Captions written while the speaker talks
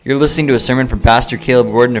You're listening to a sermon from Pastor Caleb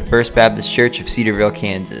Gordon of First Baptist Church of Cedarville,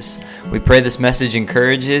 Kansas. We pray this message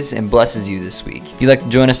encourages and blesses you this week. If you'd like to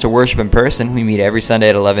join us to worship in person, we meet every Sunday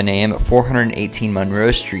at 11 a.m. at 418 Monroe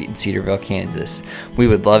Street in Cedarville, Kansas. We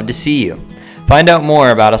would love to see you. Find out more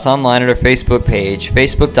about us online at our Facebook page,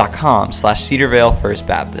 facebook.com/Cedarville First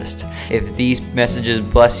Baptist. If these messages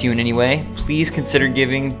bless you in any way, please consider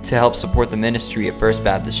giving to help support the ministry at First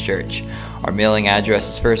Baptist Church. Our mailing address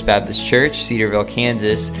is First Baptist Church, Cedarville,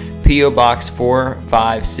 Kansas, P.O. Box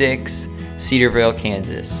 456, Cedarville,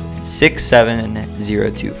 Kansas,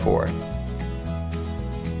 67024.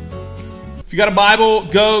 If you got a Bible,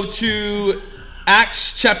 go to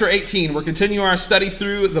Acts chapter 18. We're continuing our study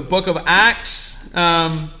through the book of Acts.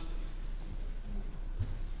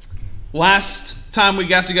 Last time we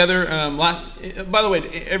got together, by the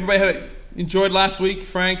way, everybody enjoyed last week?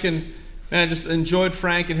 Frank and man, I just enjoyed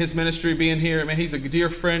Frank and his ministry being here. Man, he's a dear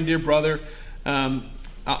friend, dear brother.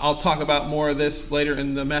 I'll talk about more of this later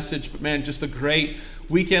in the message, but man, just a great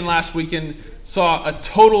weekend last weekend. Saw a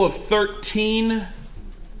total of 13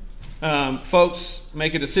 folks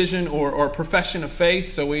make a decision or profession of faith,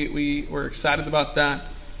 so we were excited about that,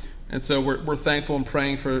 and so we're thankful and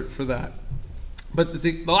praying for that. But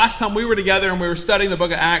the last time we were together and we were studying the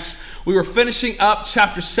book of Acts, we were finishing up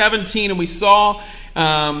chapter 17, and we saw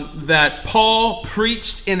that Paul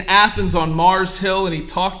preached in Athens on Mars Hill, and he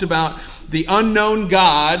talked about the unknown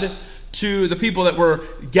God to the people that were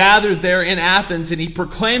gathered there in Athens, and he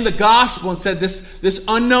proclaimed the gospel and said, this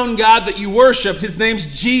unknown God that you worship, his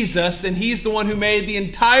name's Jesus, and he's the one who made the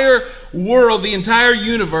entire world, the entire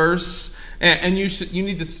universe, and you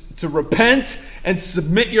need to repent and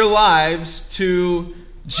submit your lives to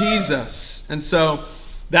Jesus. And so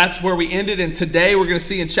that's where we ended, and today we're going to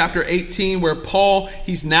see in chapter 18 where Paul,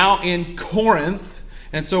 he's now in Corinth.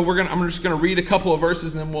 And so I'm just going to read a couple of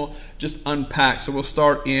verses and then we'll just unpack. So we'll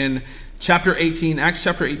start in chapter 18, Acts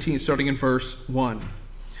chapter 18, starting in verse 1.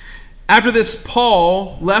 After this,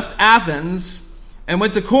 Paul left Athens and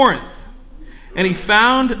went to Corinth. And he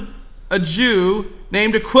found a Jew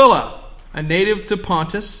named Aquila, a native to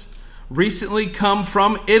Pontus, recently come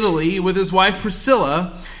from Italy with his wife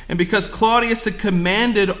Priscilla. And because Claudius had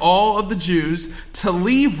commanded all of the Jews to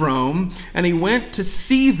leave Rome, and he went to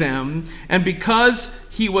see them, and because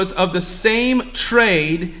he was of the same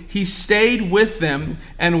trade, he stayed with them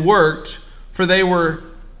and worked, for they were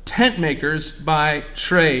tent makers by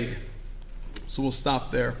trade. So we'll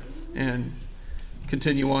stop there and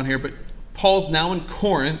continue on here. But Paul's now in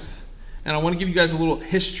Corinth, and I want to give you guys a little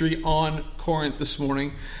history on Corinth this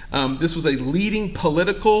morning. This was a leading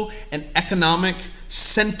political and economic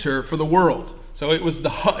center for the world. So it was a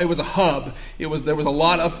hub. There was a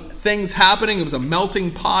lot of things happening. It was a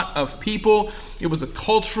melting pot of people. It was a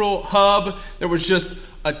cultural hub. There was just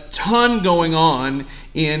a ton going on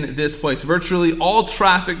in this place. Virtually all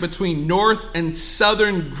traffic between north and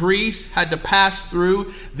southern Greece had to pass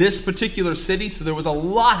through this particular city. So there was a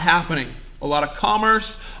lot happening. A lot of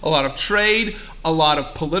commerce, a lot of trade, a lot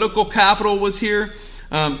of political capital was here.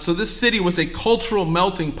 So this city was a cultural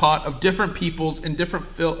melting pot of different peoples and different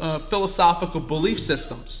philosophical belief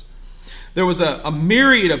systems. There was a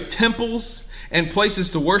myriad of temples and places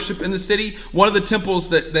to worship in the city. One of the temples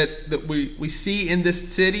that we see in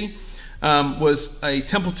this city was a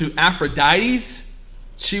temple to Aphrodite.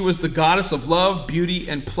 She was the goddess of love, beauty,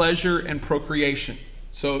 and pleasure and procreation.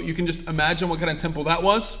 So you can just imagine what kind of temple that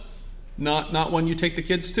was. Not one you take the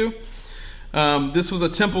kids to. This was a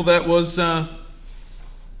temple that was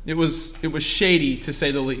it was shady, to say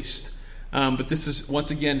the least. But this is once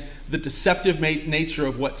again the deceptive nature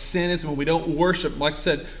of what sin is. When we don't worship, like I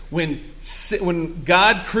said, when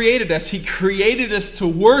God created us, He created us to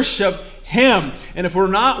worship Him. And if we're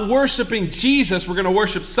not worshiping Jesus, we're going to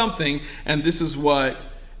worship something. And this is what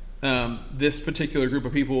this particular group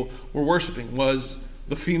of people were worshiping, was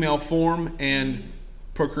the female form and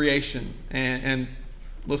procreation. And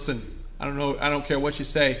listen, I don't care what you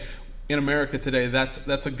say. In America today,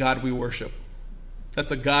 that's a God we worship.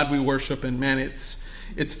 That's a God we worship, and man, it's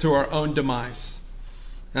to our own demise.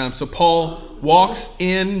 So Paul walks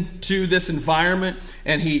into this environment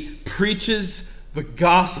and he preaches the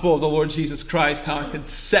gospel of the Lord Jesus Christ, how it can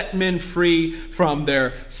set men free from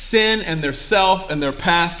their sin and their self and their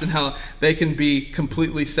past, and how they can be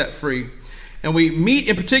completely set free. And we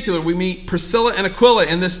meet Priscilla and Aquila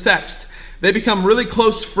in this text. They become really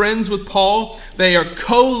close friends with Paul. They are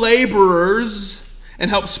co-laborers and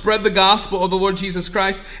help spread the gospel of the Lord Jesus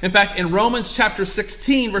Christ. In fact, in Romans chapter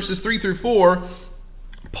 16, verses 3 through 4,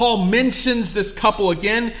 Paul mentions this couple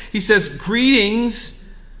again. He says, "Greetings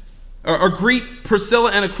or greet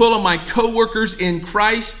Priscilla and Aquila, my co-workers in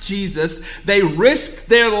Christ Jesus. They risked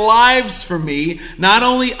their lives for me, not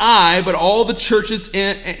only I, but all the churches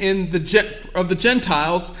of the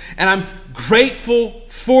Gentiles, and I'm grateful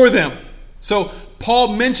for them. So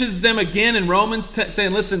Paul mentions them again in Romans,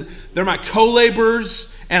 saying, listen, they're my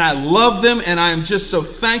co-laborers, and I love them, and I am just so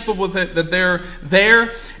thankful with it that they're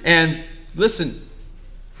there. And listen,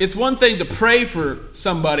 it's one thing to pray for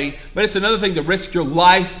somebody, but it's another thing to risk your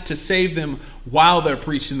life to save them while they're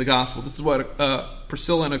preaching the gospel. This is what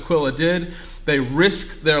Priscilla and Aquila did. They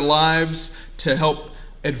risked their lives to help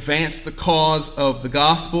advance the cause of the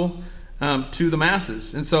gospel to the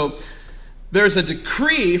masses. And so there's a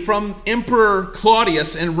decree from Emperor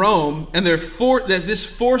Claudius in Rome, and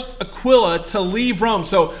this forced Aquila to leave Rome.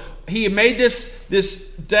 So he made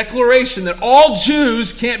this declaration that all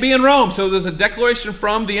Jews can't be in Rome. So there's a declaration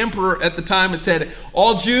from the emperor at the time that said,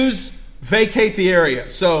 all Jews vacate the area.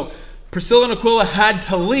 So Priscilla and Aquila had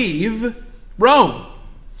to leave Rome.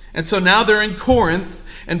 And so now they're in Corinth,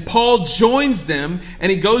 and Paul joins them,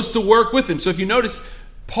 and he goes to work with them. So if you notice,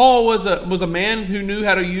 Paul was a man who knew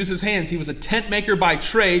how to use his hands. He was a tent maker by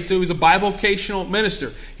trade, so he was a bivocational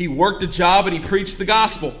minister. He worked a job and he preached the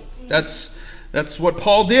gospel. That's what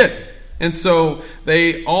Paul did. And so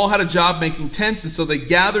they all had a job making tents, and so they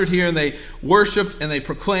gathered here and they worshiped and they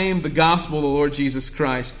proclaimed the gospel of the Lord Jesus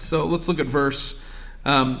Christ. So let's look at verse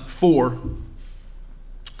 4.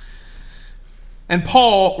 And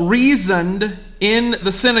Paul reasoned in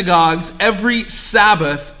the synagogues every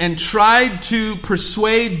Sabbath and tried to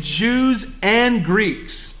persuade Jews and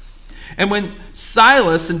Greeks. And when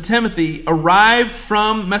Silas and Timothy arrived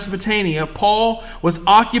from Mesopotamia, Paul was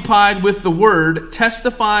occupied with the word,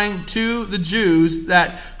 testifying to the Jews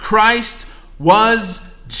that Christ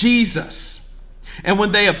was Jesus. And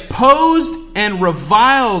when they opposed and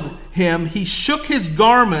reviled him, he shook his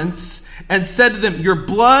garments and said to them, your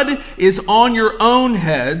blood is on your own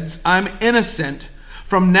heads. I'm innocent.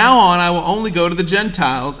 From now on, I will only go to the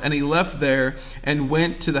Gentiles. And he left there and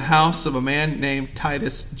went to the house of a man named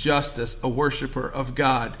Titus Justus, a worshiper of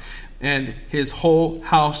God. And his whole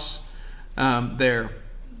house there,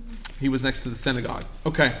 he was next to the synagogue.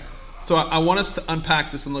 Okay, so I want us to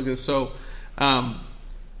unpack this and look at this. So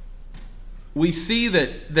we see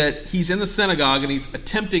that he's in the synagogue and he's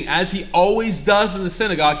attempting, as he always does in the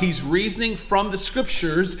synagogue, he's reasoning from the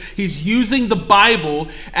scriptures. He's using the Bible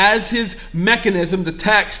as his mechanism, the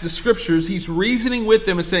text, the scriptures. He's reasoning with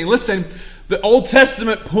them and saying, listen, the Old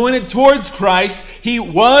Testament pointed towards Christ. He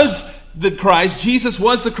was the Christ. Jesus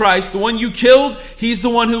was the Christ. The one you killed, he's the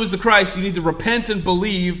one who was the Christ. You need to repent and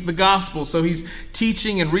believe the gospel. So he's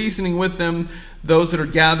teaching and reasoning with them, those that are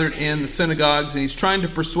gathered in the synagogues, and he's trying to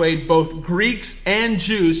persuade both Greeks and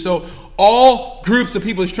Jews. So all groups of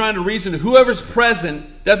people he's trying to reason to. Whoever's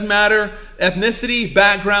present, doesn't matter, ethnicity,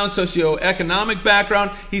 background, socioeconomic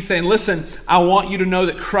background. He's saying, listen, I want you to know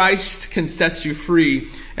that Christ can set you free.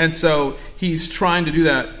 And so he's trying to do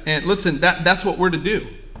that. And listen, that's what we're to do.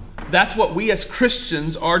 That's what we as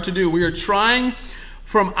Christians are to do. We are trying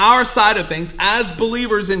from our side of things, as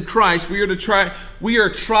believers in Christ, we are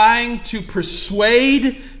trying to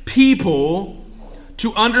persuade people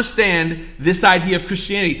to understand this idea of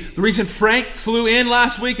Christianity. The reason Frank flew in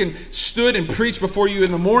last week and stood and preached before you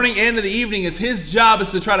in the morning and in the evening is his job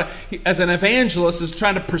is to try to, as an evangelist, is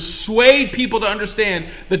trying to persuade people to understand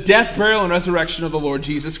the death, burial, and resurrection of the Lord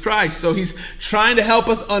Jesus Christ. So he's trying to help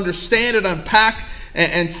us understand and unpack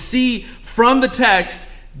and see from the text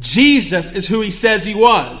Jesus is who he says he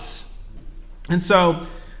was. And so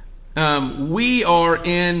we are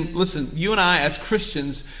in, listen, you and I as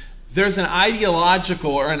Christians, there's an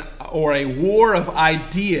ideological or a war of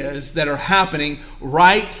ideas that are happening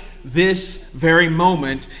right this very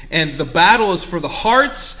moment. And the battle is for the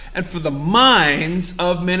hearts and for the minds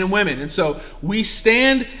of men and women. And so I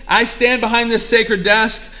stand behind this sacred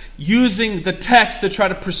desk using the text to try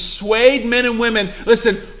to persuade men and women,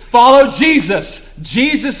 listen, follow Jesus.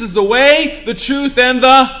 Jesus is the way, the truth, and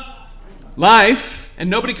the life. And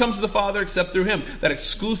nobody comes to the Father except through him. That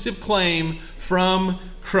exclusive claim from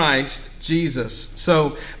Christ Jesus.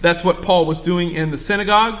 So that's what Paul was doing in the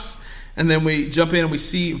synagogues. And then we jump in and we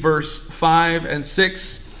see verse 5 and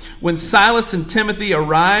 6. When Silas and Timothy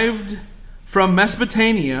arrived from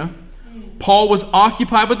Mesopotamia, Paul was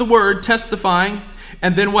occupied with the word, testifying.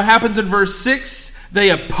 And then what happens in verse 6? They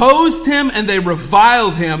opposed him and they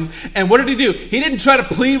reviled him. And what did he do? He didn't try to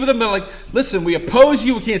plead with them. They're like, listen, we oppose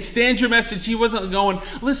you. We can't stand your message. He wasn't going,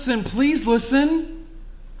 listen, please listen.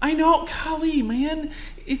 I know, golly, man,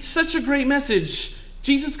 it's such a great message.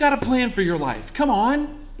 Jesus got a plan for your life. Come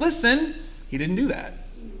on, listen. He didn't do that.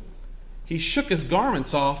 he shook his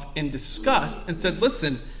garments off in disgust and said,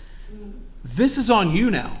 listen, this is on you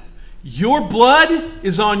now. Your blood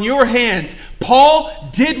is on your hands. Paul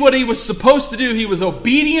did what he was supposed to do. He was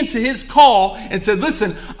obedient to his call and said,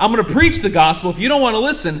 listen, I'm going to preach the gospel. If you don't want to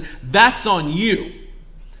listen, that's on you.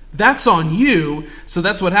 That's on you. So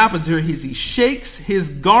that's what happens here. He shakes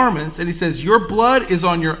his garments and he says, your blood is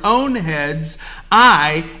on your own heads.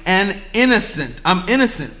 I am innocent. I'm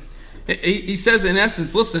innocent. He says in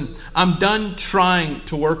essence, listen, I'm done trying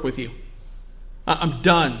to work with you. I'm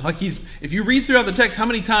done. Like if you read throughout the text, how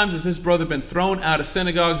many times has this brother been thrown out of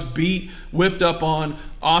synagogues, beat, whipped up on,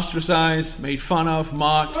 ostracized, made fun of,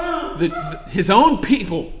 mocked? His own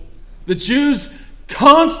people, the Jews,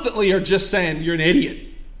 constantly are just saying, you're an idiot.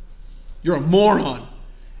 You're a moron.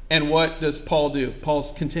 And what does Paul do? Paul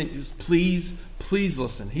continues, please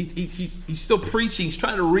listen. He's still preaching. He's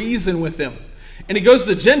trying to reason with them. And he goes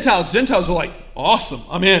to the Gentiles. Gentiles are like, awesome,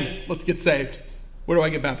 I'm in. Let's get saved. Where do I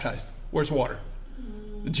get baptized? Where's water?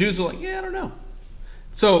 The Jews are like, yeah, I don't know.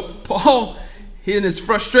 So Paul, in his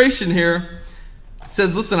frustration here,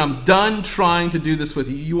 says, listen, I'm done trying to do this with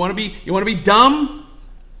you. You want to be dumb?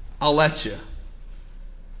 I'll let you.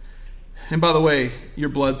 And by the way, your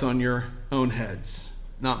blood's on your own heads,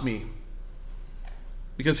 not me.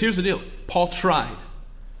 Because here's the deal. Paul tried.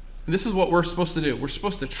 And this is what we're supposed to do. We're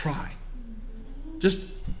supposed to try.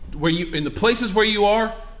 Just in the places where you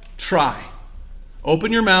are, try.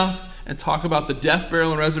 Open your mouth and talk about the death,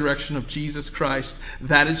 burial, and resurrection of Jesus Christ.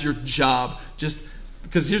 That is your job. Just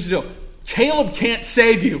because here's the deal. Caleb can't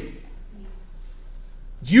save you.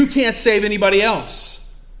 You can't save anybody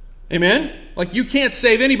else. Amen? Like you can't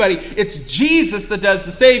save anybody. It's Jesus that does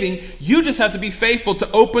the saving. You just have to be faithful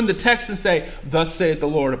to open the text and say, thus saith the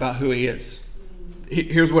Lord about who he is.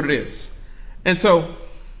 Here's what it is. And so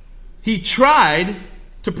he tried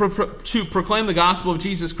to proclaim the gospel of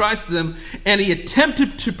Jesus Christ to them, and he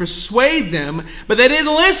attempted to persuade them, but they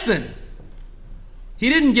didn't listen. He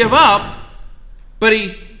didn't give up, but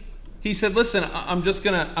he said, listen, I'm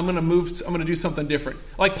gonna do something different.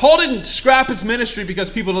 Like Paul didn't scrap his ministry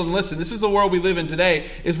because people didn't listen. This is the world we live in today,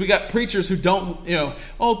 is we got preachers who don't,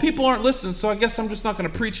 people aren't listening, so I guess I'm just not gonna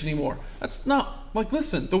preach anymore. That's not,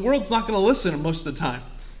 listen, the world's not gonna listen most of the time.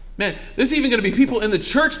 Man, there's even gonna be people in the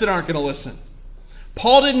church that aren't gonna listen.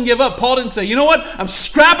 Paul didn't give up. Paul didn't say, you know what? I'm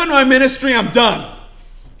scrapping my ministry. I'm done.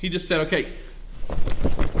 He just said, okay,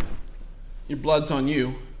 your blood's on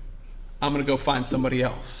you. I'm going to go find somebody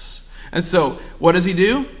else. And so what does he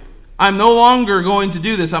do? I'm no longer going to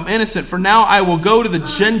do this. I'm innocent. For now I will go to the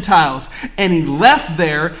Gentiles. And he left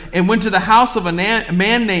there and went to the house of a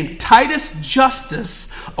man named Titus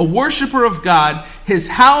Justus, a worshiper of God. His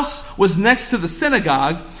house was next to the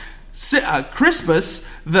synagogue.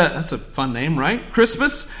 Crispus, that's a fun name, right?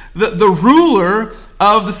 Crispus, the ruler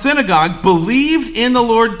of the synagogue, believed in the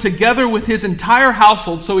Lord together with his entire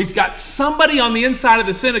household. So he's got somebody on the inside of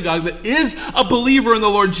the synagogue that is a believer in the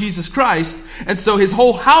Lord Jesus Christ. And so his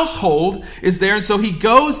whole household is there. And so he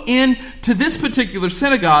goes in to this particular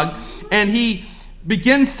synagogue and he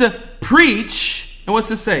begins to preach. And what's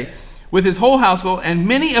this say? With his whole household, and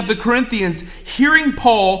many of the Corinthians, hearing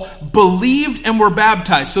Paul, believed and were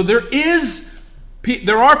baptized. So there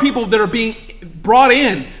are people that are being brought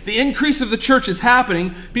in. The increase of the church is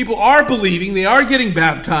happening. People are believing. They are getting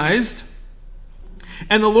baptized.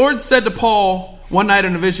 And the Lord said to Paul one night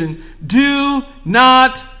in a vision, do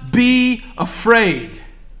not be afraid.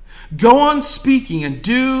 Go on speaking and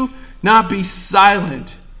do not be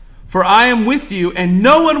silent. For I am with you, and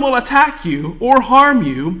no one will attack you or harm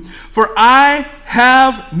you. For I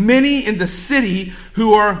have many in the city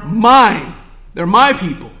who are mine. They're my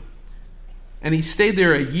people. And he stayed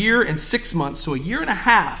there 1 year and 6 months, so 1.5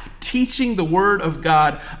 years, teaching the word of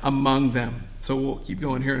God among them. So we'll keep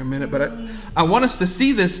going here in a minute, but I want us to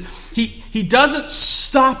see this. He doesn't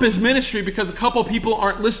stop his ministry because a couple people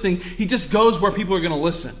aren't listening. He just goes where people are going to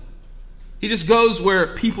listen. He just goes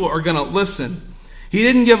where people are going to listen. He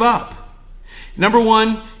didn't give up. Number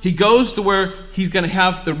one, he goes to where he's going to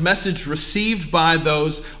have the message received by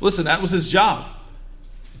those. Listen, that was his job.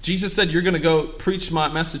 Jesus said, you're going to go preach my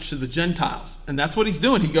message to the Gentiles. And that's what he's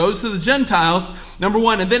doing. He goes to the Gentiles, number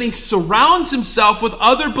one, and then he surrounds himself with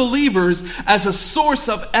other believers as a source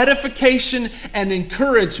of edification and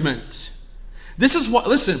encouragement. This is what,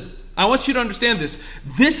 listen, I want you to understand this.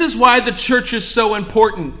 This is why the church is so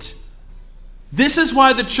important. This is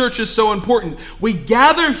why the church is so important. We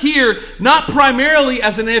gather here not primarily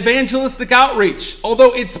as an evangelistic outreach,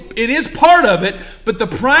 although it is part of it, but the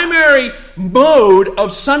primary mode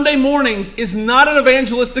of Sunday mornings is not an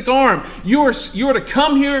evangelistic arm. You are to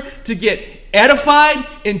come here to get edified,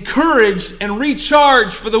 encouraged, and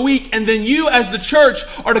recharged for the week. And then you as the church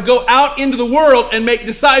are to go out into the world and make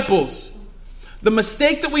disciples. The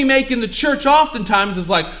mistake that we make in the church oftentimes is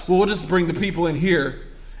like, well, we'll just bring the people in here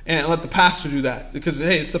and let the pastor do that. Because,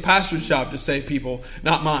 hey, it's the pastor's job to save people,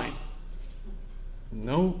 not mine.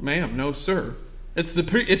 No, ma'am. No, sir. It's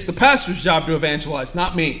the pastor's job to evangelize,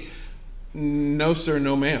 not me. No, sir.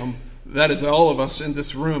 No, ma'am. That is all of us in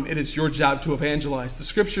this room. It is your job to evangelize. The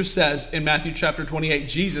scripture says in Matthew chapter 28,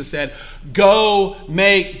 Jesus said, go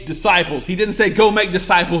make disciples. He didn't say go make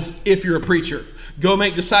disciples if you're a preacher. Go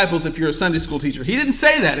make disciples if you're a Sunday school teacher. He didn't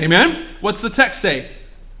say that. Amen? What's the text say?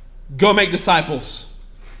 Go make disciples.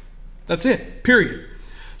 That's it. Period.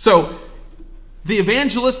 So the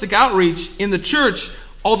evangelistic outreach in the church,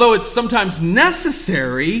 although it's sometimes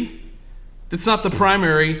necessary, it's not the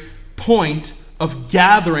primary point of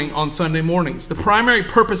gathering on Sunday mornings. The primary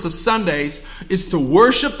purpose of Sundays is to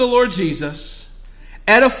worship the Lord Jesus,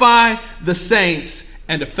 edify the saints,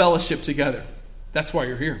 and to fellowship together. That's why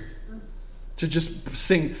you're here. To just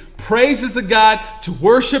sing praises to God, to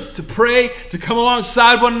worship, to pray, to come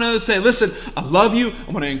alongside one another and say, listen, I love you.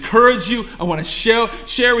 I want to encourage you. I want to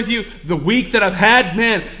share with you the week that I've had.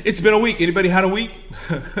 Man, it's been a week. Anybody had a week?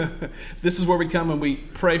 This is where we come and we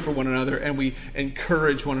pray for one another and we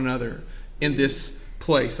encourage one another in this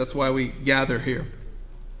place. That's why we gather here.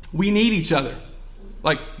 We need each other.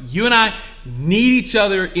 Like, you and I need each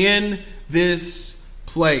other in this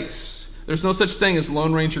place. There's no such thing as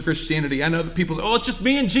Lone Ranger Christianity. I know that people say, oh, it's just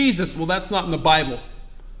me and Jesus. Well, that's not in the Bible.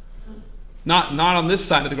 Not on this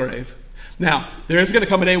side of the grave. Now, there is going to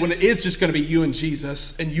come a day when it is just going to be you and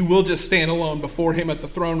Jesus, and you will just stand alone before him at the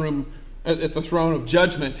throne room, at the throne of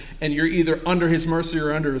judgment, and you're either under his mercy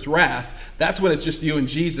or under his wrath. That's when it's just you and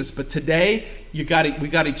Jesus. But today, we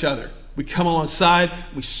got each other. We come alongside,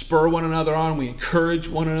 we spur one another on, we encourage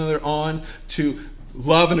one another on to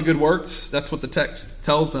love and good works. That's what the text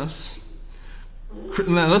tells us.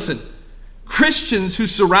 Now listen, Christians who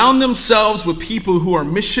surround themselves with people who are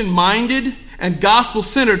mission-minded and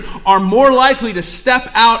gospel-centered are more likely to step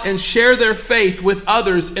out and share their faith with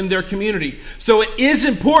others in their community. So it is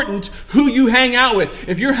important who you hang out with.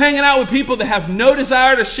 If you're hanging out with people that have no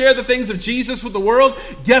desire to share the things of Jesus with the world,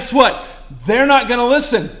 guess what? They're not going to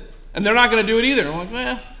listen. And they're not going to do it either. I'm like,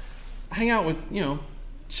 well, I hang out with,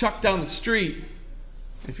 Chuck down the street.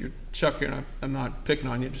 If you're Chuck here, and I'm not picking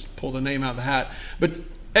on you, just pull the name out of the hat. But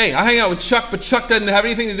hey, I hang out with Chuck, but Chuck doesn't have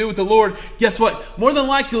anything to do with the Lord. Guess what? More than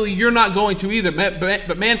likely, you're not going to either.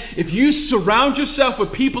 But man, if you surround yourself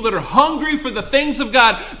with people that are hungry for the things of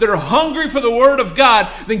God, that are hungry for the Word of God,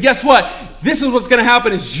 then guess what? This is what's going to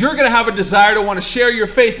happen is you're going to have a desire to want to share your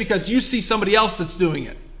faith because you see somebody else that's doing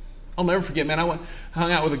it. I'll never forget, man, I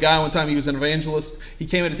hung out with a guy one time. He was an evangelist. He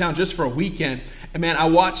came into town just for a weekend. And man, I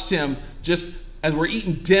watched him just as we're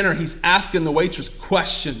eating dinner, he's asking the waitress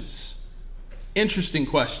questions. Interesting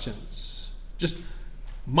questions. Just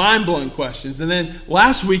mind-blowing questions. And then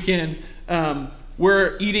last weekend,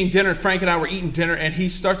 we're eating dinner. Frank and I were eating dinner, and he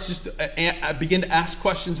starts just to begin to ask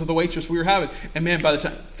questions of the waitress we were having. And man, by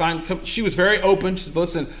the time she was very open. She said,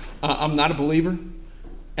 listen, I'm not a believer.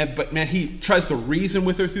 But man, he tries to reason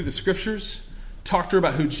with her through the scriptures, talk to her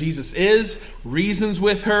about who Jesus is, reasons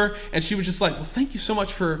with her. And she was just like, well, thank you so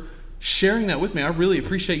much for sharing that with me. I really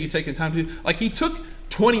appreciate you taking time to do. Like, he took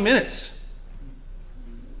 20 minutes.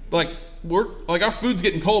 Like, our food's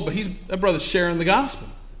getting cold, but that brother's sharing the gospel.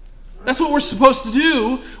 That's what we're supposed to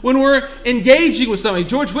do when we're engaging with somebody.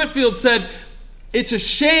 George Whitefield said, it's a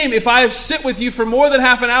shame if I sit with you for more than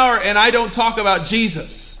half an hour and I don't talk about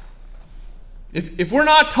Jesus. If we're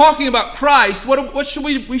not talking about Christ, what should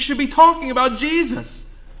we should be talking about Jesus.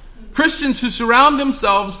 Christians who surround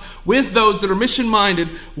themselves with those that are mission-minded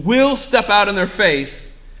will step out in their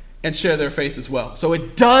faith and share their faith as well. So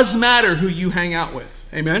it does matter who you hang out with.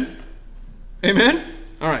 Amen? Amen?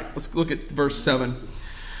 All right, let's look at verse 7.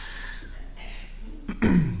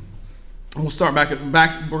 We'll start back.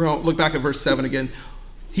 We're going to look back at verse 7 again.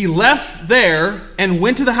 He left there and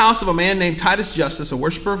went to the house of a man named Titus Justus, a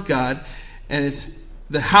worshiper of God, and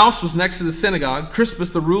the house was next to the synagogue.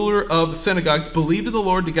 Crispus, the ruler of the synagogues, believed in the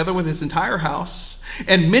Lord together with his entire house.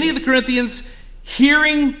 And many of the Corinthians,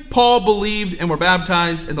 hearing Paul, believed and were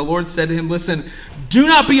baptized. And the Lord said to him, listen, do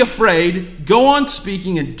not be afraid. Go on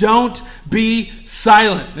speaking and don't be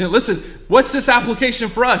silent. Now listen, what's this application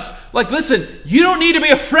for us? Like, listen, you don't need to be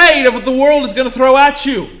afraid of what the world is going to throw at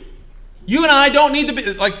you. You and I don't need to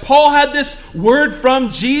be, like Paul had this word from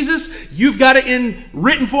Jesus. You've got it in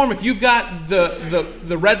written form. If you've got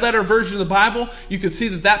the red letter version of the Bible, you can see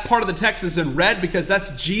that part of the text is in red because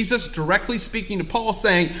that's Jesus directly speaking to Paul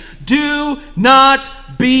saying, do not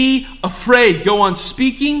be afraid. Go on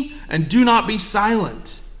speaking and do not be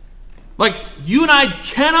silent. Like, you and I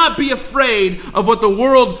cannot be afraid of what the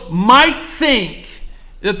world might think.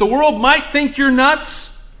 That the world might think you're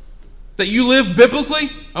nuts, that you live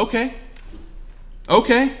biblically. Okay.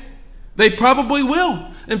 They probably will.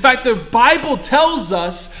 In fact, the Bible tells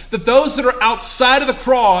us that those that are outside of the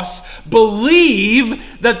cross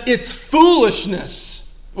believe that it's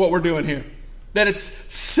foolishness, what we're doing here. That it's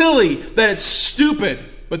silly, that it's stupid.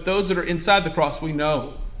 But those that are inside the cross, we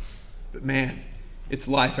know. But man, it's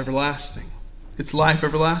life everlasting. It's life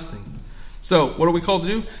everlasting. So, what are we called to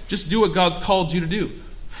do? Just do what God's called you to do.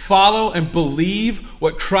 Follow and believe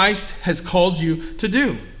what Christ has called you to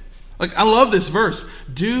do. Like, I love this verse.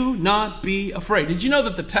 Do not be afraid. Did you know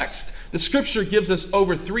that the scripture gives us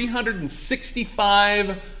over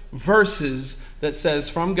 365 verses that says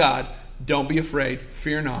from God, don't be afraid,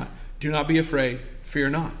 fear not. Do not be afraid, fear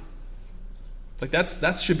not. Like,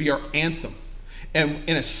 that should be our anthem. And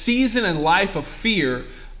in a season and life of fear,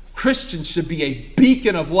 Christians should be a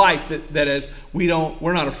beacon of light that is,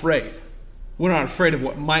 we're not afraid. We're not afraid of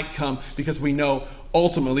what might come because we know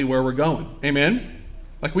ultimately where we're going. Amen?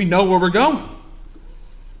 Like, we know where we're going.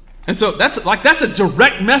 And so that's a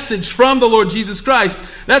direct message from the Lord Jesus Christ.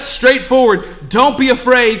 That's straightforward. Don't be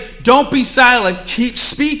afraid. Don't be silent. Keep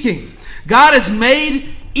speaking. God has made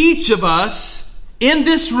each of us in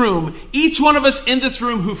this room, each one of us in this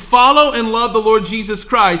room who follow and love the Lord Jesus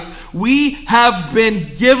Christ, we have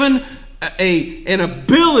been given an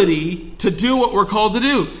ability to do what we're called to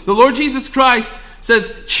do. The Lord Jesus Christ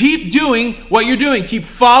says, keep doing what you're doing. Keep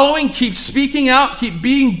following, keep speaking out, keep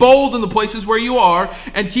being bold in the places where you are,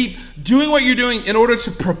 and keep doing what you're doing in order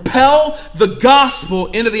to propel the gospel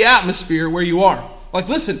into the atmosphere where you are. Like,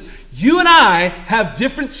 listen, you and I have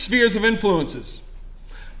different spheres of influences.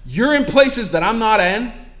 You're in places that I'm not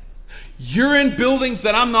in. You're in buildings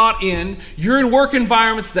that I'm not in. You're in work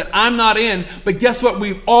environments that I'm not in. But guess what?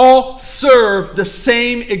 We all serve the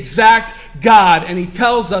same exact God. And He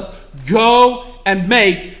tells us, go and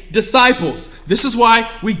make disciples. This is why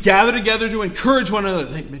we gather together to encourage one another.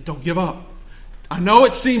 Hey, man, don't give up. I know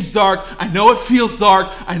it seems dark. I know it feels dark.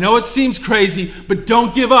 I know it seems crazy. But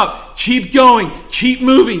don't give up. Keep going. Keep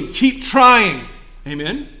moving. Keep trying.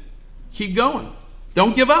 Amen? Keep going.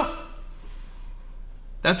 Don't give up.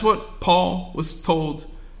 That's what Paul was told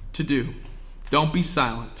to do. Don't be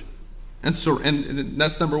silent. And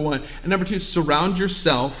that's number one. And number two, surround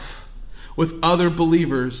yourself with other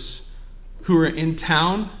believers who are in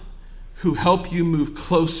town who help you move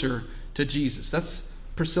closer to Jesus. That's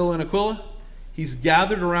Priscilla and Aquila. He's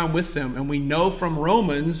gathered around with them, and we know from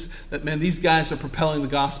Romans that, man, these guys are propelling the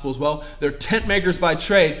gospel as well. They're tent makers by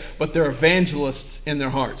trade, but they're evangelists in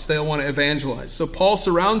their hearts. They want to evangelize. So Paul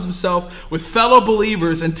surrounds himself with fellow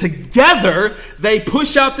believers, and together they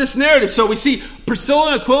push out this narrative. So we see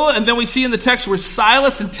Priscilla and Aquila, and then we see in the text where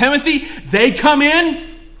Silas and Timothy, they come in.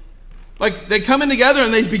 Like, they come in together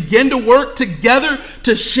and they begin to work together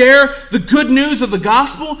to share the good news of the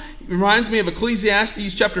gospel. It reminds me of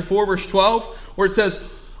Ecclesiastes chapter 4, verse 12. Where it says,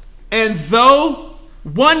 and though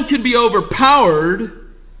one can overpower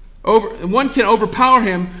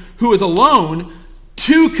him who is alone,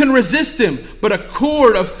 two can resist him, but a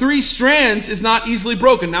cord of 3 strands is not easily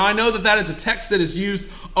broken. Now, I know that is a text that is used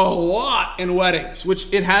a lot in weddings,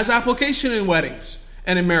 which it has application in weddings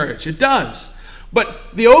and in marriage. It does.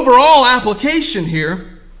 But the overall application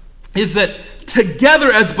here is that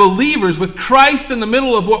together as believers with Christ in the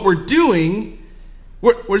middle of what we're doing,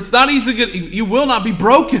 where it's not easy to get, you will not be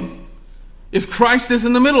broken if Christ is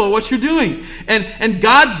in the middle of what you're doing. And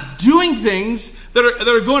God's doing things that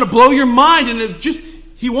are going to blow your mind. And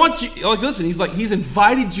He wants you, like, listen, He's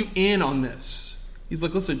invited you in on this. He's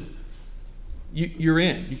like, listen, you're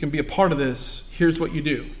in. You can be a part of this. Here's what you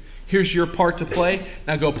do. Here's your part to play.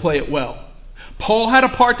 Now go play it well. Paul had a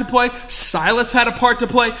part to play. Silas had a part to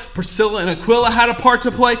play. Priscilla and Aquila had a part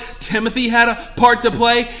to play. Timothy had a part to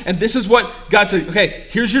play. And this is what God said, okay,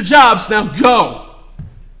 here's your jobs. Now go.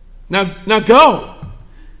 Now go.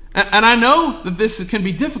 And I know that this can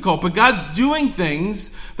be difficult, but God's doing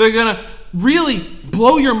things that are going to really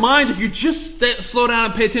blow your mind if you just slow down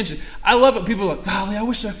and pay attention. I love it. People are like, golly, I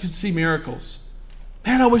wish I could see miracles.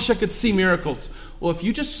 Man, I wish I could see miracles. Well, if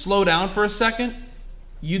you just slow down for a second,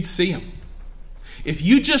 you'd see them. If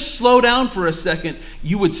you just slow down for a second,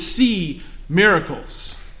 you would see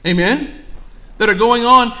miracles. Amen? That are going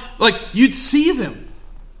on. Like, you'd see them.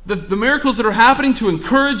 the miracles that are happening to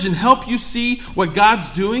encourage and help you see what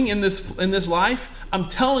God's doing in this life, I'm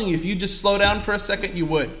telling you, if you just slow down for a second, you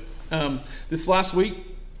would. This last week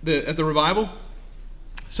at the revival,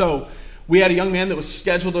 so we had a young man that was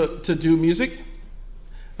scheduled to do music.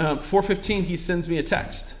 4:15, he sends me a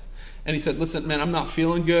text. And he said, listen, man, I'm not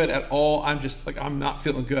feeling good at all. I'm not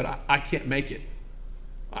feeling good. I can't make it.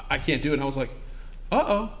 I can't do it. And I was like,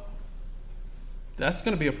 uh-oh. That's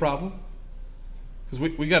going to be a problem.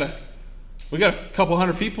 Because we got a couple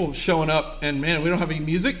hundred people showing up, and man, we don't have any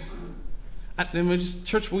music. And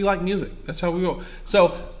we like music. That's how we go.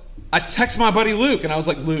 So I text my buddy Luke, and I was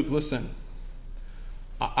like, Luke, listen,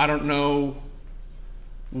 I don't know.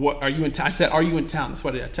 What are you in town? I said, are you in town? That's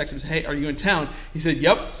what I did. I texted him and said, hey, are you in town? He said,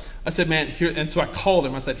 yep. I said, man, here. And so I called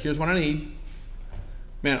him. I said, here's what I need.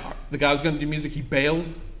 Man, the guy was going to do music. He bailed.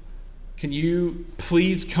 Can you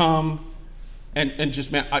please come and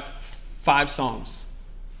just, man, 5 songs.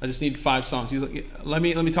 I just need 5 songs. He's like, let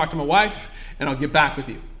me talk to my wife, and I'll get back with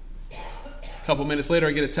you. A couple minutes later,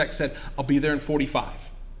 I get a text that said, I'll be there in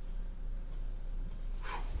 45.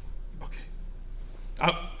 Okay.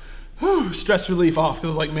 Stress relief off, because I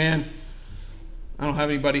was like, man, I don't have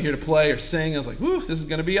anybody here to play or sing. I was like, this is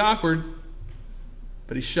going to be awkward.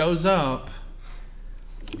 But he shows up.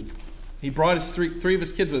 He brought his three of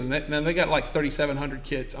his kids with him. Now they got like 3,700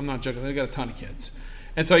 kids. I'm not joking. They got a ton of kids.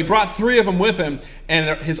 And so he brought 3 of them with him.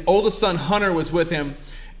 And his oldest son, Hunter, was with him.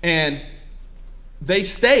 And they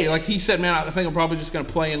stayed. Like he said, man, I think I'm probably just going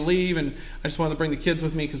to play and leave. And I just wanted to bring the kids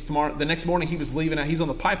with me because the next morning he was leaving. He's on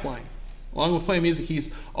the pipeline. Along with playing music,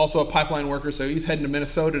 he's also a pipeline worker. So he's heading to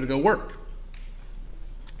Minnesota to go work.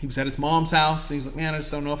 He was at his mom's house. And he was like, man, I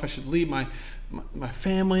just don't know if I should leave my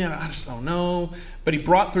family. I just don't know. But he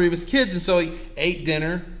brought 3 of his kids. And so he ate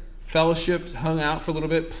dinner, fellowshiped, hung out for a little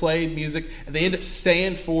bit, played music. And they ended up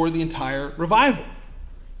staying for the entire revival.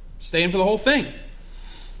 Staying for the whole thing.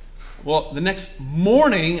 Well, the next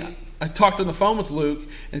morning, I talked on the phone with Luke. And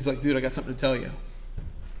he's like, dude, I got something to tell you. I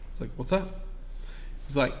was like, what's up?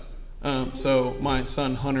 He's like, so my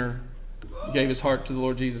son Hunter gave his heart to the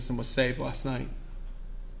Lord Jesus and was saved last night.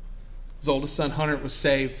 His oldest son Hunter was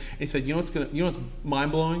saved, and he said, "You know what's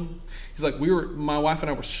mind blowing?" He's like, my wife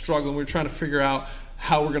and I were struggling. We were trying to figure out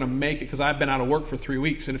how we're going to make it because I've been out of work for 3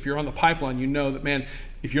 weeks, and if you're on the pipeline, you know that, man,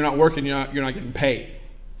 if you're not working, you're not getting paid.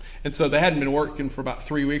 And so they hadn't been working for about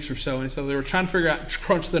 3 weeks or so, and so they were trying to figure out,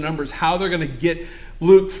 crunch the numbers, how they're going to get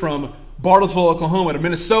Luke from Bartlesville, Oklahoma, to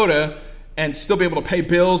Minnesota, and still be able to pay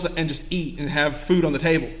bills and just eat and have food on the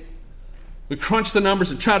table. We crunched the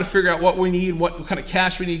numbers and tried to figure out what we need, what kind of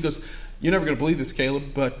cash we need. He goes, you're never going to believe this,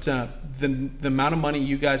 Caleb, but the amount of money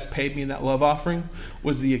you guys paid me in that love offering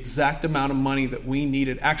was the exact amount of money that we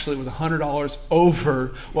needed. Actually, it was $100 over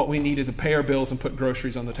what we needed to pay our bills and put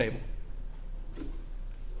groceries on the table.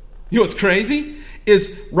 You know what's crazy?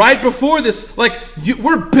 Is right before this,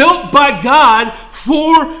 we're built by God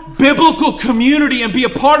for biblical community and be a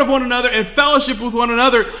part of one another and fellowship with one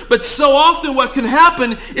another. But so often what can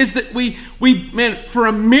happen is that we for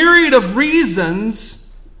a myriad of reasons,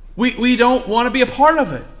 we don't want to be a part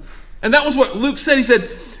of it. And that was what Luke said. He said,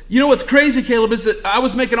 you know what's crazy, Caleb, is that I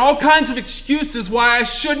was making all kinds of excuses why I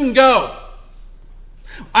shouldn't go.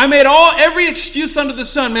 I made every excuse under the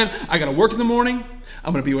sun. Man, I got to work in the morning.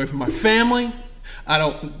 I'm going to be away from my family.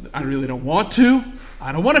 I really don't want to.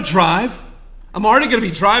 I don't want to drive. I'm already going to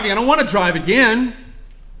be driving. I don't want to drive again.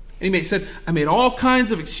 And he said, I made all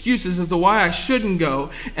kinds of excuses as to why I shouldn't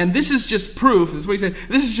go. And this is just proof. This is what he said.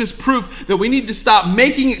 This is just proof that we need to stop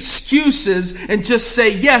making excuses and just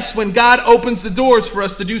say yes when God opens the doors for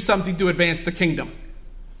us to do something to advance the kingdom.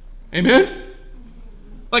 Amen?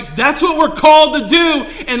 That's what we're called to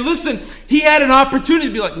do. And listen, he had an opportunity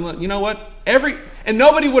to be like, you know what? And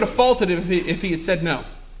nobody would have faulted him if he had said no.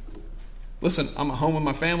 Listen, I'm at home with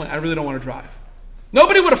my family. I really don't want to drive.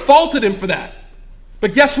 Nobody would have faulted him for that.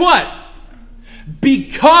 But guess what?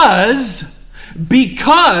 Because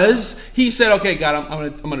he said, okay, God,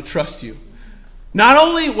 I'm going to trust you. Not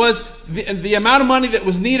only was the amount of money that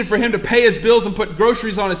was needed for him to pay his bills and put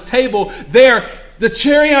groceries on his table there, the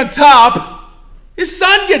cherry on top, his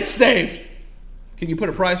son gets saved. Can you put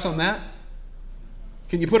a price on that?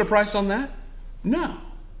 Can you put a price on that? No.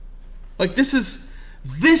 This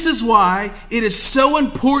is why it is so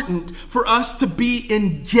important for us to be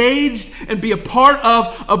engaged and be a part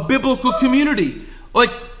of a biblical community.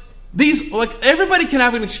 Everybody can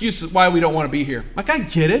have an excuse why we don't want to be here. I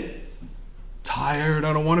get it. Tired,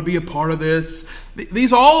 I don't want to be a part of this.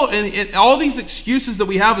 All these excuses that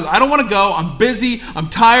we have is I don't want to go, I'm busy, I'm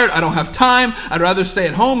tired, I don't have time, I'd rather stay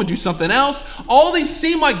at home and do something else. All these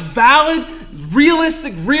seem like valid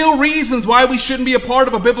realistic, real reasons why we shouldn't be a part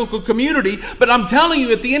of a biblical community. But I'm telling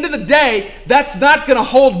you, at the end of the day, that's not going to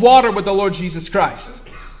hold water with the Lord Jesus Christ.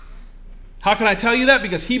 How can I tell you that?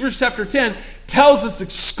 Because Hebrews chapter 10 tells us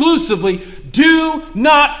exclusively, do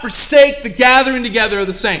not forsake the gathering together of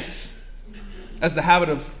the saints, as the habit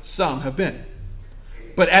of some have been.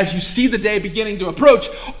 But as you see the day beginning to approach,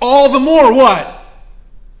 all the more what?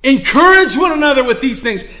 Encourage one another with these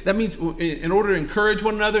things. That means in order to encourage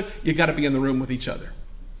one another, you got to be in the room with each other.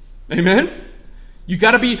 Amen? You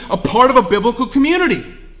got to be a part of a biblical community.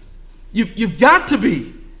 You've got to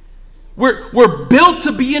be. We're built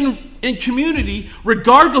to be in community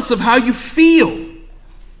regardless of how you feel.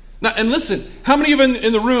 Now, and listen, how many of you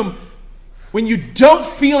in the room, when you don't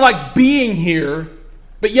feel like being here,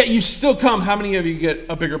 but yet you still come, how many of you get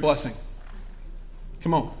a bigger blessing?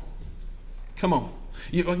 Come on. Come on.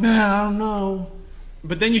 You're like, man, I don't know.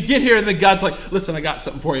 But then you get here and then God's like, listen, I got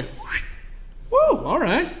something for you. Woo, all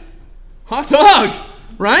right. Hot dog,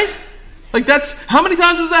 right? Like that's, how many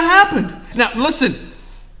times has that happened? Now, listen.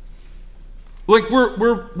 Like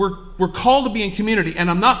we're called to be in community.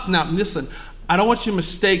 And now listen, I don't want you to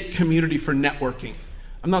mistake community for networking.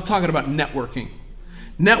 I'm not talking about networking.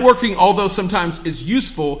 Networking, although sometimes is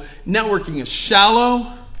useful, networking is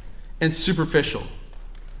shallow and superficial.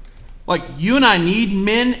 Like you and I need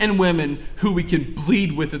men and women who we can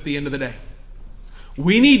bleed with at the end of the day.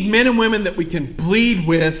 We need men and women that we can bleed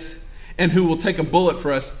with and who will take a bullet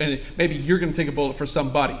for us, and maybe you're going to take a bullet for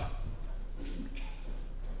somebody.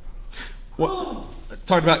 Well, I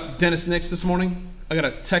talked about Dennis Nix this morning. I got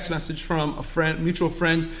a text message from a friend, mutual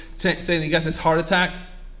friend, saying he got this heart attack.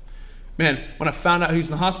 Man, when I found out he was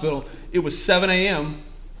in the hospital, it was 7 a.m.,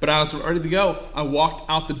 but I was ready to go. I walked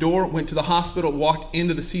out the door, went to the hospital, walked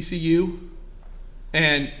into the CCU,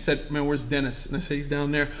 and said, man, where's Dennis? And I said, he's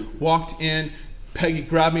down there. Walked in. Peggy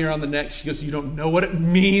grabbed me around the neck. She goes, you don't know what it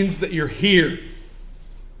means that you're here.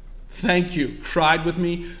 Thank you. Cried with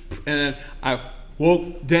me. And I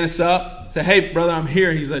woke Dennis up. Said, hey, brother, I'm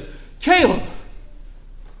here. He's like, Caleb.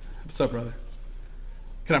 What's up, brother?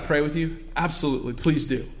 Can I pray with you? Absolutely. Please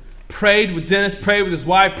do. Prayed with Dennis, prayed with his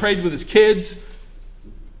wife, prayed with his kids.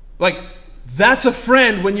 Like, that's a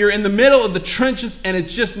friend when you're in the middle of the trenches and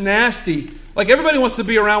it's just nasty. Like, everybody wants to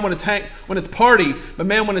be around when it's party, but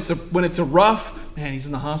man, when it's a rough, man, he's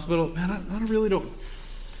in the hospital. Man, I really don't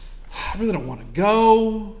want to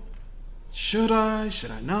go. Should I?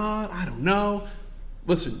 Should I not? I don't know.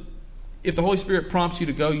 Listen, if the Holy Spirit prompts you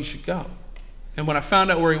to go, you should go. And when I found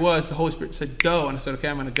out where he was, the Holy Spirit said, go. And I said, okay,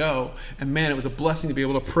 I'm going to go. And man, it was a blessing to be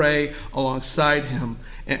able to pray alongside him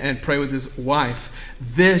and pray with his wife.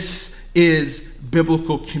 This is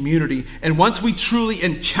biblical community. And once we truly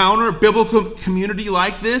encounter biblical community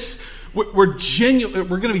like this, we're going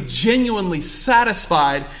to be genuinely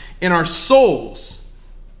satisfied in our souls.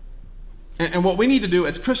 And what we need to do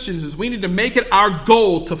as Christians is we need to make it our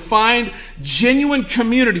goal to find genuine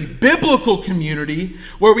community, biblical community,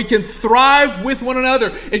 where we can thrive with one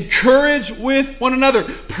another, encourage with one another,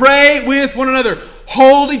 pray with one another,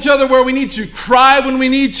 hold each other where we need to, cry when we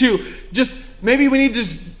need to. Just maybe we need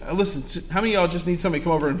to listen. How many of y'all just need somebody to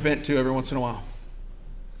come over and vent to every once in a while?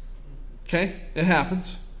 Okay, it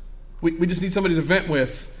happens. We just need somebody to vent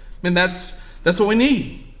with. And that's what we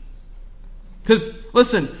need. Because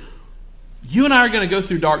listen, you and I are going to go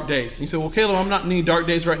through dark days. And you say, well, Caleb, I'm not in any dark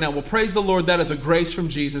days right now. Well, praise the Lord. That is a grace from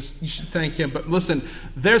Jesus. You should thank him. But listen,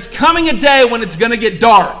 there's coming a day when it's going to get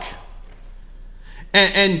dark.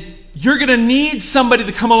 And you're going to need somebody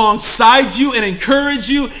to come alongside you and encourage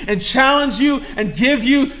you and challenge you and give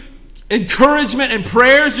you encouragement and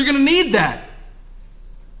prayers. You're going to need that.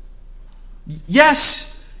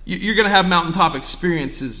 Yes, you're going to have mountaintop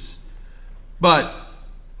experiences, but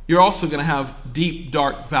you're also going to have deep,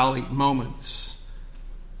 dark valley moments.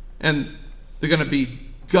 And they're going to be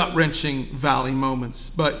gut-wrenching valley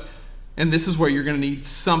moments. And this is where you're going to need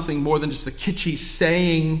something more than just a kitschy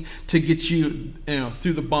saying to get you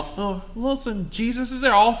through the bump. Oh, listen, Jesus is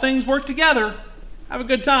there. All things work together. Have a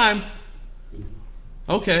good time.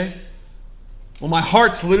 Okay. Well, my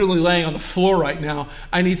heart's literally laying on the floor right now.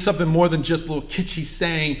 I need something more than just a little kitschy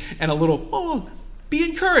saying and a little, be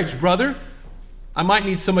encouraged, brother. I might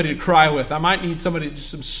need somebody to cry with. I might need somebody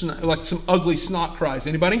some ugly snot cries.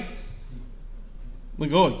 Anybody?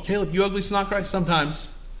 Like, oh, Caleb, you ugly snot cries?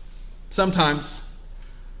 Sometimes.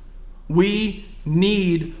 We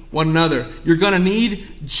need one another. You're going to need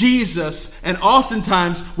Jesus, and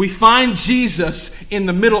oftentimes we find Jesus in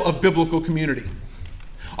the middle of biblical community.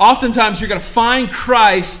 Oftentimes you're going to find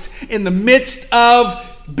Christ in the midst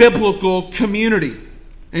of biblical community.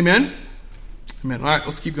 Amen? Amen. All right,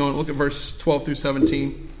 let's keep going. Look at verse 12 through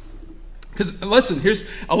 17. Because listen,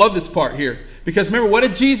 I love this part here. Because remember, what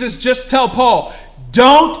did Jesus just tell Paul?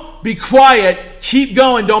 Don't be quiet. Keep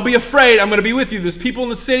going. Don't be afraid. I'm going to be with you. There's people in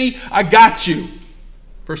the city. I got you.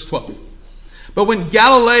 Verse 12. But when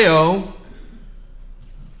Galileo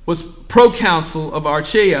was proconsul of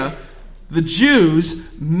Achaia, the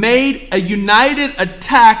Jews made a united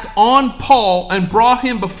attack on Paul and brought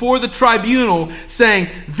him before the tribunal, saying,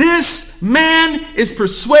 "This man is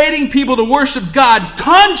persuading people to worship God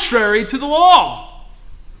contrary to the law."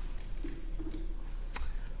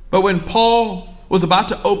 But when Paul was about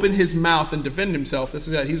to open his mouth and defend himself, this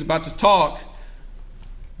is that he was about to talk,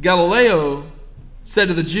 Galileo said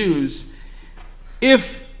to the Jews,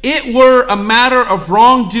 "If it were a matter of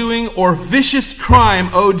wrongdoing or vicious crime,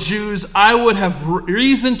 O Jews, I would have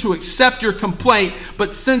reason to accept your complaint.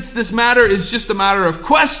 But since this matter is just a matter of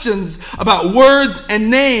questions about words and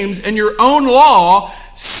names and your own law,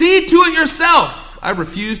 see to it yourself. I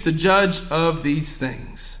refuse to judge of these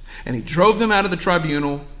things." And he drove them out of the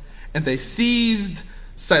tribunal, and they seized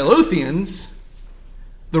Silotheans,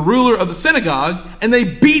 the ruler of the synagogue, and they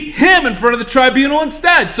beat him in front of the tribunal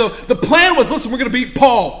instead. So the plan was, listen, we're going to beat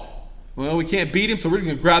Paul. Well, we can't beat him, so we're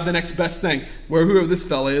going to grab the next best thing. Whoever this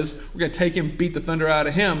fella is, we're going to take him, beat the thunder out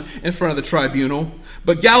of him in front of the tribunal.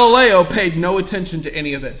 But Galileo paid no attention to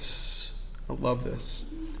any of this. I love this.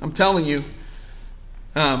 I'm telling you,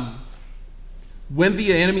 when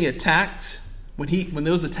the enemy attacks, when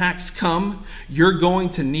those attacks come, you're going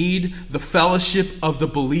to need the fellowship of the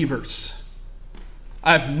believers.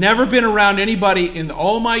 I've never been around anybody in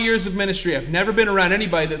all my years of ministry. I've never been around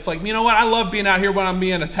anybody that's like, you know what? I love being out here when I'm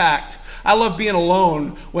being attacked. I love being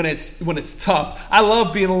alone when it's tough. I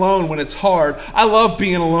love being alone when it's hard. I love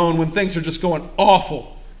being alone when things are just going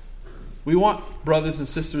awful. We want brothers and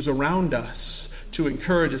sisters around us to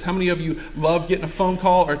encourage us. How many of you love getting a phone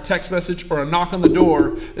call or a text message or a knock on the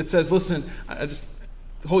door that says, listen,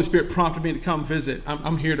 the Holy Spirit prompted me to come visit.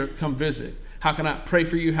 I'm here to come visit. How can I pray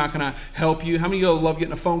for you? How can I help you? How many of y'all love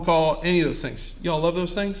getting a phone call? Any of those things? Y'all love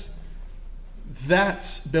those things?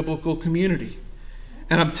 That's biblical community.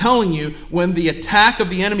 And I'm telling you, when the attack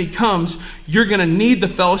of the enemy comes, you're going to need the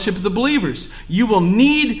fellowship of the believers. You will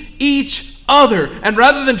need each other. And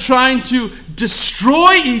rather than trying to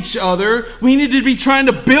destroy each other, we need to be trying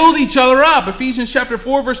to build each other up. Ephesians chapter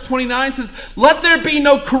 4, verse 29 says, "Let there be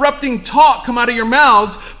no corrupting talk come out of your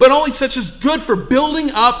mouths, but only such as good for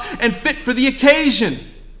building up and fit for the occasion,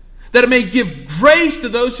 that it may give grace to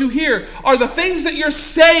those who hear." Are the things that you're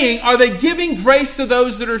saying, are they giving grace to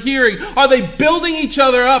those that are hearing? Are they building each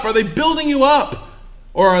other up? Are they building you up?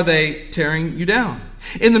 Or are they tearing you down?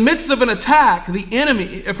 In the midst of an attack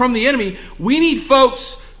from the enemy, we need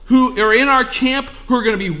folks who are in our camp who are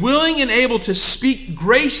going to be willing and able to speak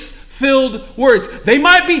grace-filled words. They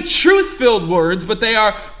might be truth-filled words, but they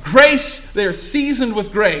are grace. They are seasoned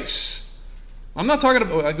with grace. I'm not talking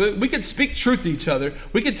about, we could speak truth to each other.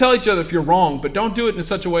 We could tell each other if you're wrong, but don't do it in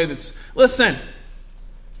such a way that's, listen,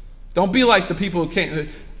 don't be like the people who can't,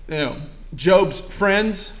 Job's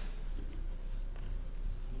friends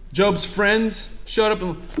showed up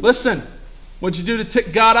and, listen, what'd you do to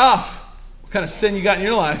tick God off? What kind of sin you got in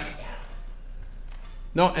your life?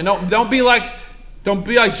 No, and don't be like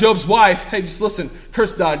Job's wife. Hey, just listen,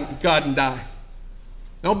 curse God and die.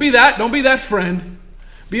 Don't be that friend.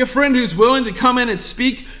 Be a friend who's willing to come in and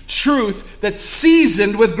speak truth that's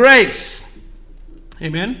seasoned with grace.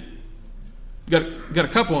 Amen? Got a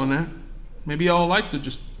couple on that. Maybe y'all like to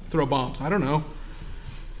just throw bombs. I don't know.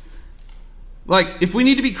 Like, if we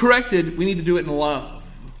need to be corrected, we need to do it in love.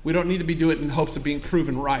 We don't need to do it in hopes of being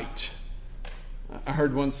proven right. I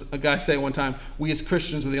heard a guy say one time, we as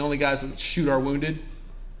Christians are the only guys that shoot our wounded.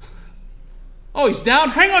 Oh, he's down?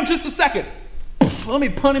 Hang on just a second. Let me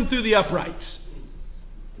punt him through the uprights.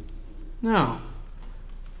 No.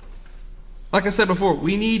 Like I said before,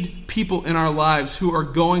 we need people in our lives who are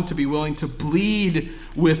going to be willing to bleed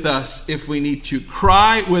with us if we need to,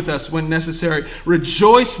 cry with us when necessary,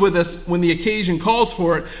 rejoice with us when the occasion calls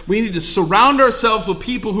for it. We need to surround ourselves with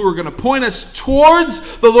people who are going to point us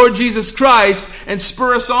towards the Lord Jesus Christ and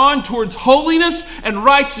spur us on towards holiness and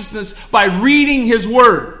righteousness by reading His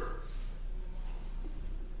Word.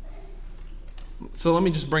 So let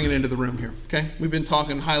me just bring it into the room here, okay? We've been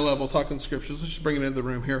talking high level, talking scriptures. Let's just bring it into the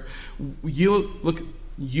room here.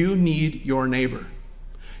 You need your neighbor.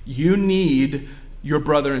 You need your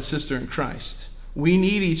brother and sister in Christ. We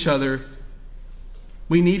need each other.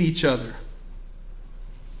 We need each other.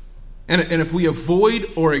 And if we avoid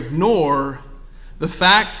or ignore, the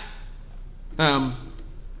fact of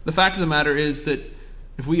the matter is that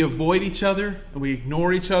if we avoid each other and we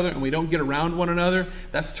ignore each other and we don't get around one another,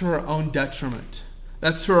 that's to our own detriment.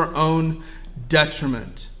 That's to our own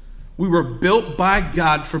detriment. We were built by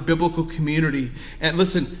God for biblical community. And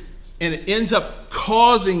listen, and it ends up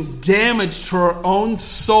causing damage to our own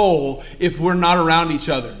soul if we're not around each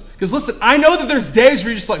other. Because listen, I know that there's days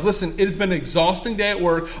where you're just like, listen, it has been an exhausting day at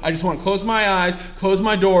work. I just want to close my eyes, close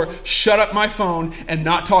my door, shut up my phone, and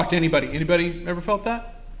not talk to anybody. Anybody ever felt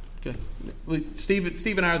that? Okay.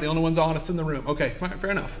 Steve and I are the only ones honest in the room. Okay,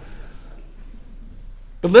 fair enough.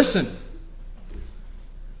 But listen,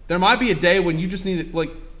 there might be a day when you just need,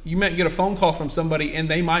 like, you might get a phone call from somebody and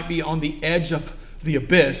they might be on the edge of the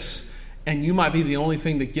abyss, and you might be the only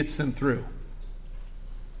thing that gets them through.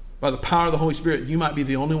 By the power of the Holy Spirit, you might be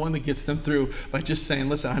the only one that gets them through by just saying,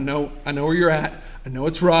 listen, I know where you're at. I know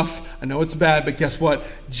it's rough. I know it's bad, but guess what?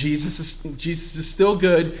 Jesus is still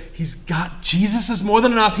good. Jesus is more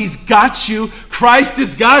than enough. He's got you. Christ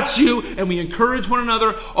has got you. And we encourage one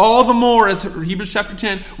another all the more. As Hebrews chapter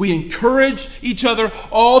 10, we encourage each other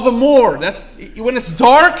all the more. That's when it's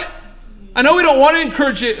dark. I know we don't want to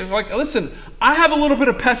encourage it. Like, listen, I have a little bit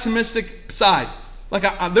of pessimistic side. Like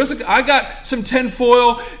I got some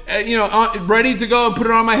tinfoil, ready to go and put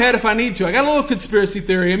it on my head if I need to. I got a little conspiracy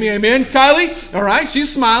theory in me, amen, Kylie? All right, she's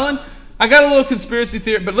smiling. I got a little conspiracy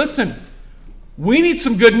theory, but listen, we need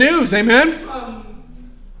some good news, amen?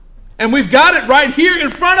 And we've got it right here in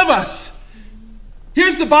front of us.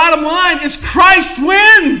 Here's the bottom line: is Christ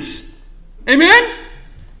wins, amen?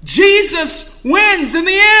 Jesus wins in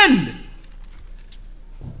the end.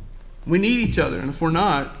 We need each other, and if we're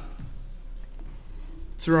not,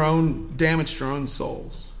 it's our own damage to our own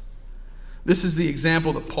souls. This is the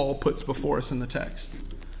example that Paul puts before us in the text.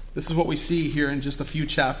 This is what we see here in just a few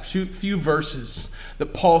verses,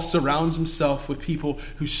 that Paul surrounds himself with people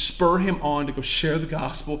who spur him on to go share the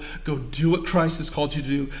gospel, go do what Christ has called you to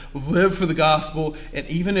do, live for the gospel, and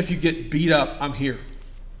even if you get beat up, I'm here.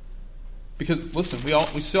 Because listen,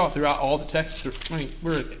 we saw it throughout all the texts.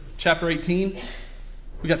 We're at chapter 18.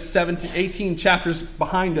 We got 18 chapters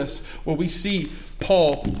behind us where we see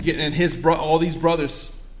Paul getting all these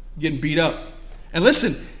brothers getting beat up. And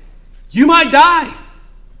listen, you might die.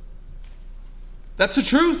 That's the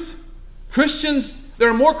truth. There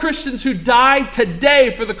are more Christians who die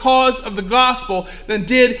today for the cause of the gospel than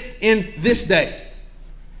did in this day.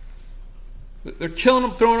 They're killing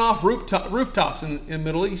them, throwing off rooftops in the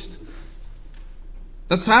Middle East.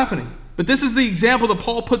 That's happening. But this is the example that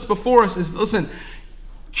Paul puts before us is, listen,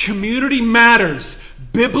 community matters.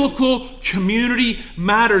 Biblical community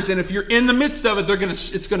matters. And if you're in the midst of it,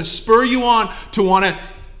 it's going to spur you on to want to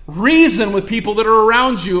reason with people that are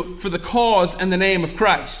around you for the cause and the name of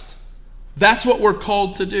Christ. That's what we're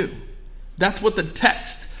called to do. That's what the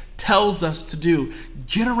text tells us to do.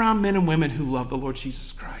 Get around men and women who love the Lord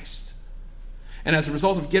Jesus Christ. And as a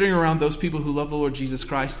result of getting around those people who love the Lord Jesus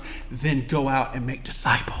Christ, then go out and make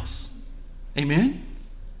disciples. Amen?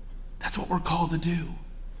 That's what we're called to do.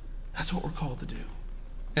 That's what we're called to do.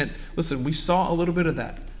 And listen, we saw a little bit of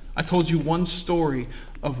that. I told you one story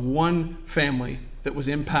of one family that was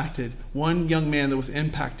impacted, one young man that was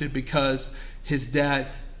impacted because his dad,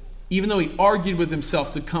 even though he argued with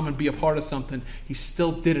himself to come and be a part of something, he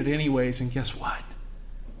still did it anyways. And guess what?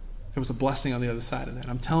 There was a blessing on the other side of that.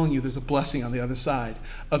 I'm telling you, there's a blessing on the other side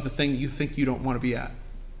of the thing that you think you don't want to be at.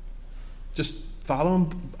 Just follow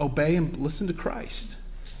him, obey him, listen to Christ.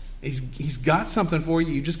 He's got something for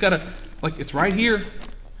you. You just got to, it's right here.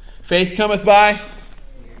 Faith cometh by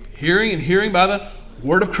hearing, and hearing by the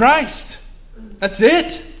word of Christ. That's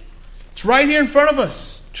it. It's right here in front of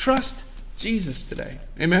us. Trust Jesus today.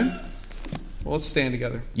 Amen? Well, let's stand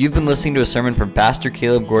together. You've been listening to a sermon from Pastor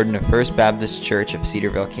Caleb Gordon of First Baptist Church of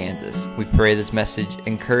Cedarville, Kansas. We pray this message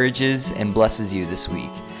encourages and blesses you this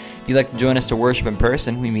week. If you'd like to join us to worship in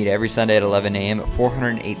person, we meet every Sunday at 11 a.m. at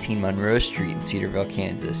 418 Monroe Street in Cedarville,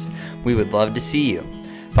 Kansas. We would love to see you.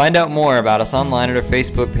 Find out more about us online at our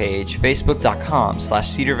Facebook page,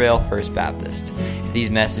 facebook.com/Cedarville First Baptist. If these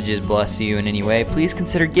messages bless you in any way, please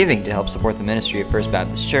consider giving to help support the ministry of First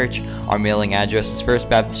Baptist Church. Our mailing address is First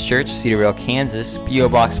Baptist Church, Cedarville, Kansas, P.O.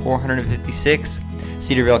 Box 456,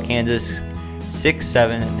 Cedarville, Kansas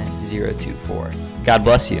 67024. God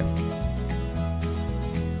bless you.